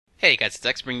Hey guys, it's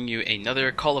X bringing you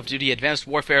another Call of Duty Advanced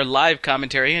Warfare live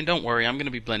commentary, and don't worry, I'm going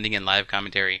to be blending in live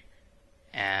commentary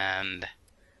and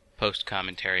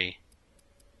post-commentary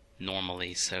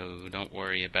normally, so don't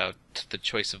worry about the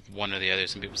choice of one or the other.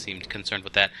 Some people seemed concerned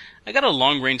with that. I got a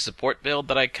long-range support build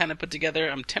that I kind of put together.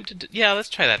 I'm tempted to... Yeah, let's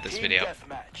try that this video.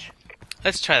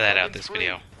 Let's try that out this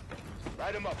video.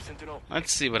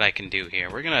 Let's see what I can do here.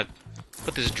 We're going to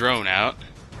put this drone out,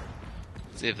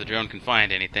 see if the drone can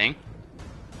find anything.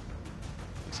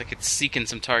 Looks like it's seeking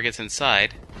some targets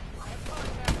inside.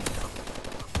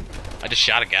 I just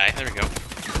shot a guy. There we go.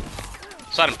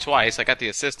 Shot him twice. I got the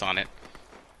assist on it.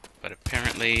 But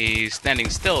apparently standing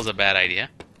still is a bad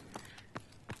idea.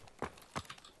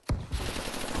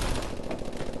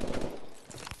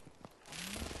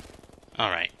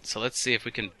 Alright, so let's see if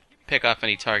we can pick off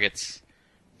any targets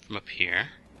from up here.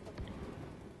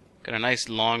 Got a nice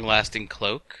long-lasting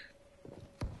cloak.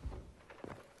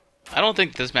 I don't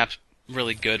think this map's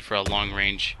really good for a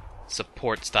long-range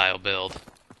support style build.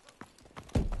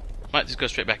 Might just go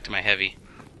straight back to my heavy,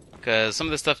 because some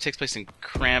of this stuff takes place in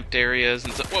cramped areas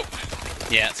and so. Whoa!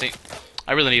 Yeah, see,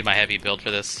 I really need my heavy build for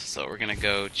this, so we're gonna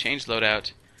go change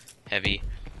loadout, heavy.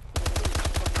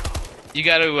 You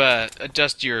got to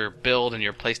adjust your build and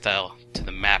your playstyle to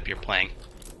the map you're playing.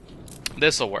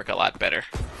 This will work a lot better.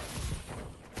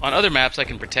 On other maps, I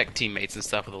can protect teammates and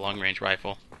stuff with a long-range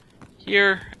rifle.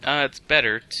 Here, it's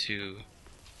better to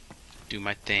do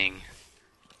my thing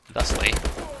thusly.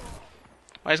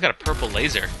 Oh, he's got a purple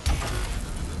laser.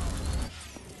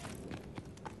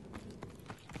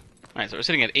 Alright, so we're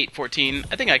sitting at 814.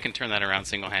 I think I can turn that around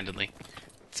single-handedly.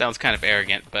 It sounds kind of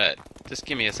arrogant, but just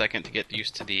give me a second to get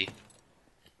used to the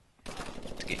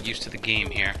game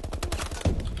here.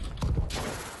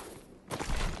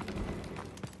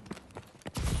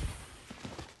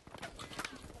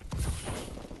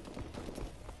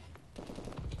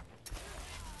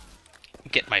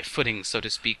 Get my footing, so to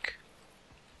speak.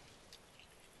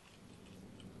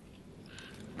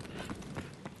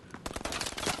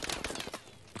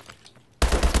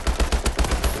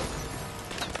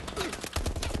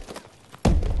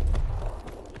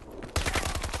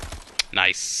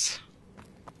 Nice.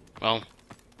 Well,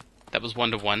 that was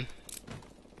 1-1.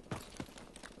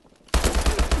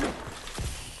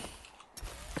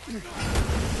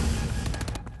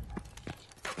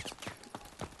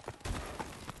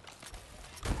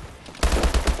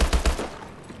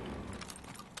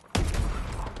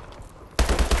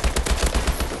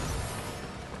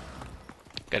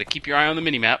 Gotta keep your eye on the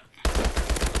minimap.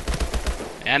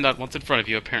 And what's in front of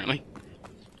you, apparently.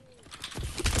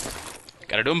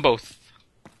 Gotta do them both.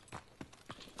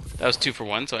 That was 2 for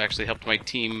 1, so I actually helped my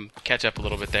team catch up a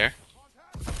little bit there.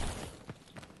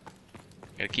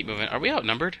 Gotta keep moving. Are we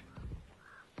outnumbered?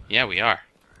 Yeah, we are.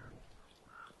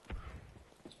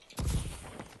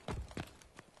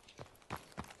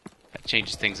 That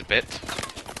changes things a bit.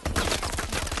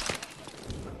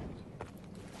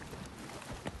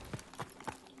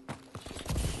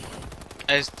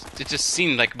 It just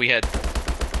seemed like we had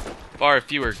far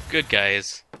fewer good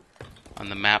guys on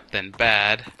the map than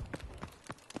bad.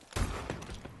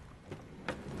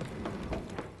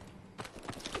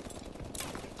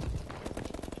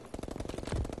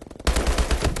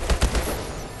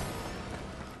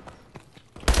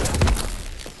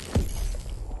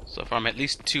 So far I'm at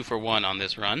least 2 for 1 on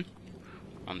this run.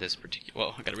 On this particular...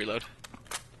 Whoa, I gotta reload.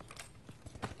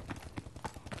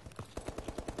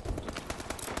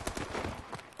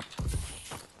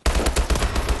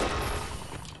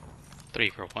 Three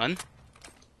for 1.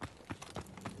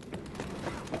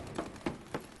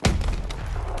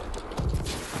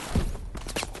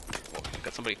 Whoa,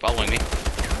 got somebody following me.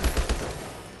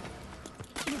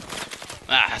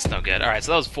 Ah, that's no good. Alright,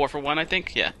 so that was 4 for 1, I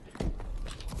think? Yeah.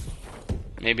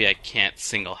 Maybe I can't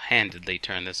single-handedly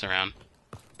turn this around.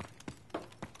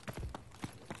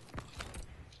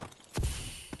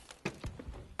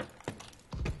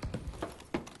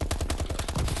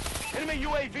 Enemy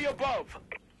UAV above!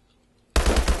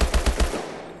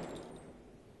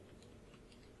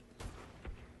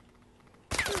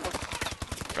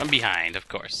 From behind, of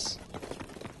course.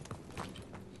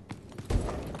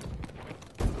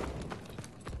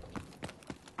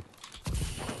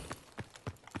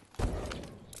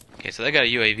 Okay, so they got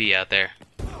a UAV out there.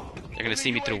 They're gonna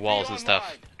see me through walls and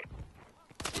stuff.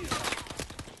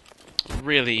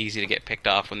 Really easy to get picked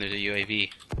off when there's a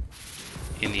UAV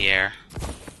in the air.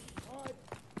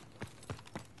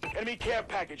 Enemy care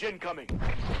package incoming.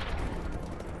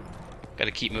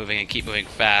 Gotta keep moving and keep moving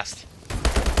fast.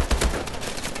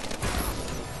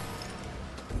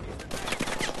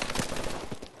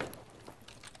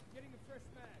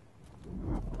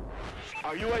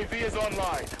 Our UAV is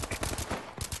online.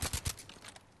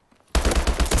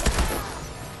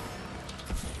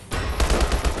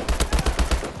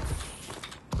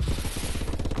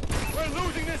 We're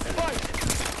losing this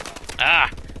fight. Ah!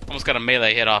 Almost got a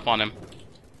melee hit off on him.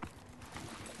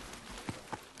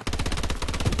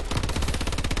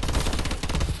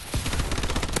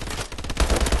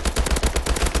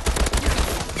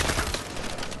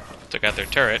 Took out their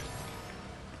turret.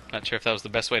 Not sure if that was the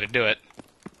best way to do it.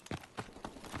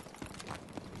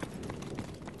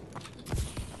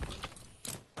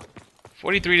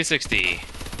 $43-60.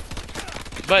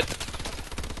 But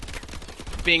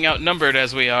being outnumbered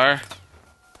as we are,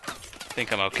 I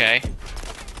think I'm okay.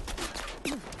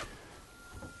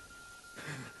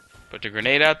 Put the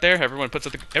grenade out there. Everyone puts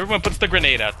the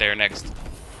grenade out there next,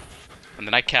 and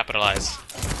then I capitalize.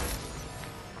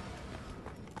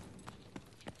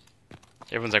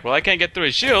 Everyone's like, well, I can't get through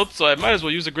his shield, so I might as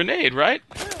well use a grenade, right?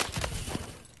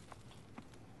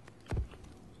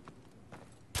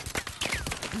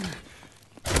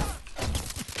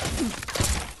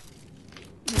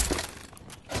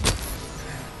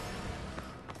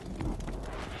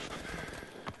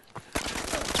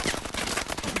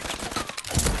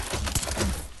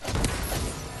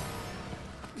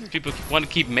 People want to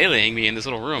keep meleeing me in this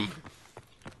little room.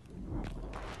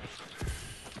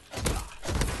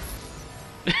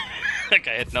 Like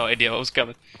I had no idea what was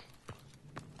coming.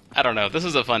 I don't know. This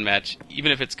is a fun match.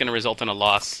 Even if it's going to result in a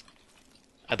loss,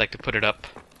 I'd like to put it up.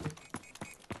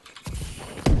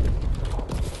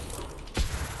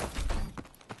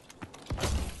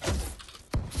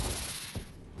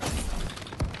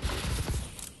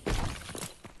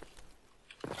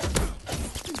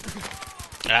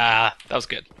 Ah, that was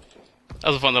good. That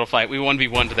was a fun little fight. We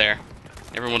 1v1'd there.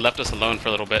 Everyone left us alone for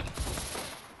a little bit.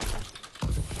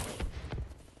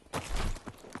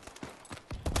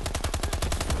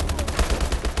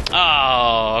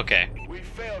 Oh, okay. We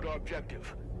failed our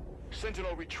objective.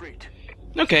 Sentinel retreat.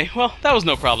 Okay, well, that was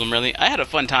no problem, really. I had a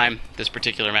fun time this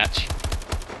particular match.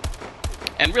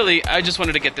 And really, I just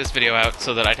wanted to get this video out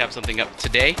so that I'd have something up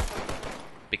today,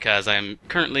 because I'm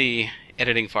currently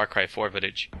editing Far Cry 4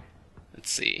 footage. Let's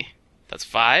see. That's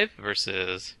 5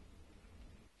 versus...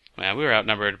 Well, we were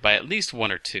outnumbered by at least 1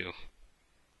 or 2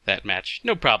 that match.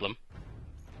 No problem.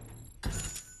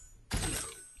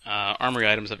 Armory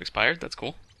items have expired. That's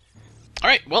cool.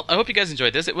 Alright, well, I hope you guys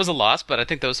enjoyed this. It was a loss, but I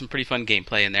think there was some pretty fun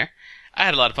gameplay in there. I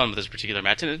had a lot of fun with this particular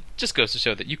match, and it just goes to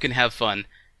show that you can have fun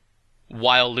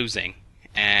while losing.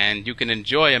 And you can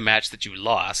enjoy a match that you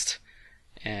lost,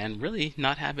 and really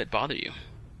not have it bother you.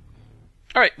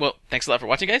 Alright, well, thanks a lot for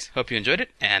watching, guys. Hope you enjoyed it,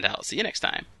 and I'll see you next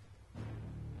time.